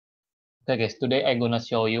Okay guys, today I'm gonna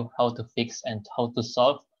show you how to fix and how to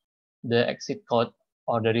solve the exit code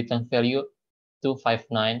or the return value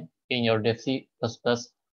 259 in your Dev C++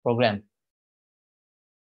 program.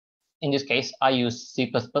 In this case, I use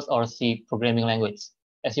C++ or C programming language.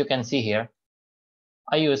 As you can see here,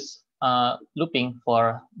 I use looping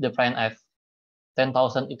for the printf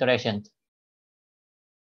 10,000 iterations.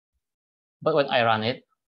 But when I run it,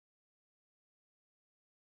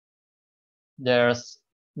 there's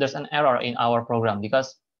an error in our program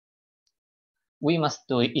because we must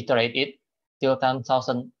to iterate it till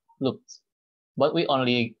 10,000 loops, but we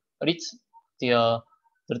only reach till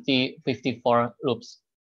 3054 loops.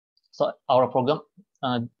 So our program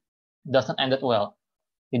didn't end it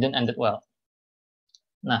well.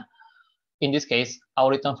 Now, in this case, our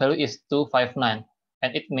return value is 259,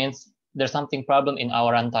 and it means there's something problem in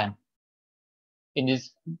our runtime. In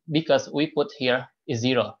this, because we put here is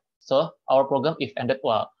 0. So our program, if ended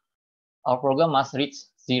well, our program must reach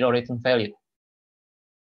 0 return value.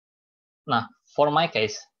 Now, for my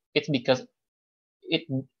case, it's because it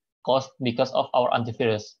caused because of our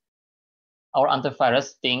antivirus. Our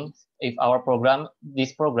antivirus thinks if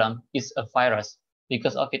this program is a virus.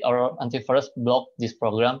 Because of it, our antivirus blocked this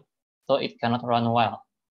program, so it cannot run well.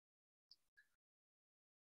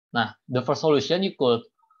 Now, the first solution, you could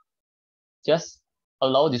just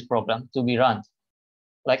allow this program to be run,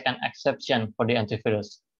 like an exception for the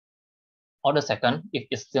antivirus. Or the second, if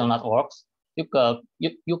it still not works, you could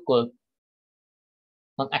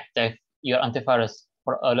not active your antivirus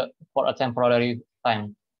for a temporary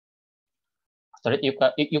time. After it,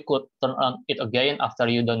 you could turn on it again after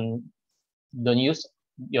you don't use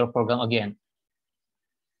your program again.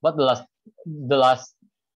 But the last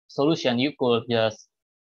solution, you could just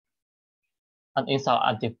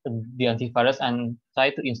uninstall the antivirus and try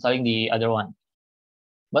to installing the other one.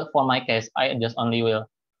 But for my case, I just only will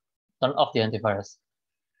turn off the antivirus.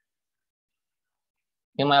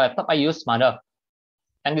 In my laptop, I use Madov,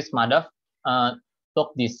 and this Madov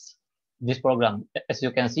took this program. As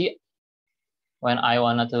you can see, when I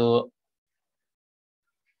wanted to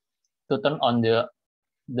turn on the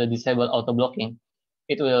disable auto blocking,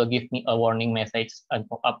 it will give me a warning message and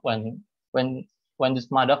pop up when this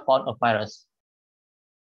Madov found a virus.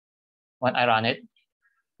 When I run it,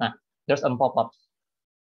 now there's a pop-up,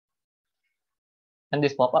 and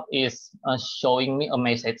this pop-up is showing me a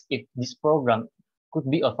message if this program could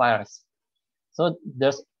be a virus. So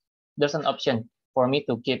there's an option for me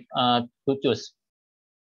to keep to choose.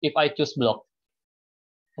 If I choose block,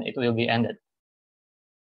 then it will be ended,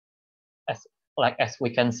 as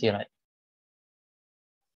we can see, right?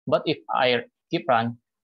 But if I keep run,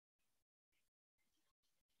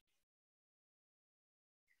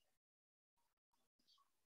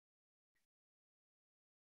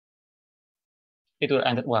 it will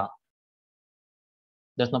end it well.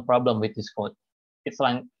 There's no problem with this code. It's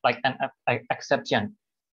like an exception.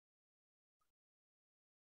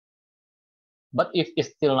 But if it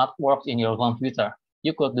still not works in your computer,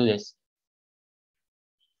 you could do this.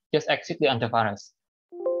 Just exit the antivirus.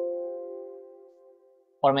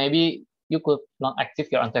 Or maybe you could not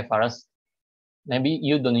active your antivirus. Maybe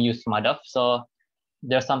you don't use Madov, so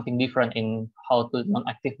there's something different in how to not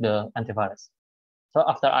active the antivirus. So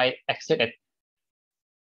after I exit it,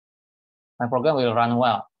 my program will run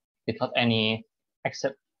well without any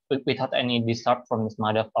disturb from this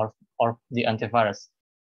Madov or the antivirus.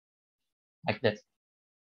 Like that.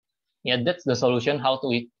 Yeah, that's the solution how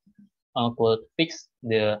to could fix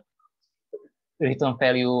the return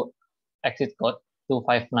value exit code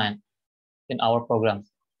 259 in our program.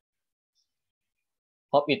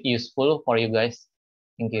 Hope it's useful for you guys.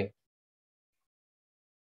 Thank you.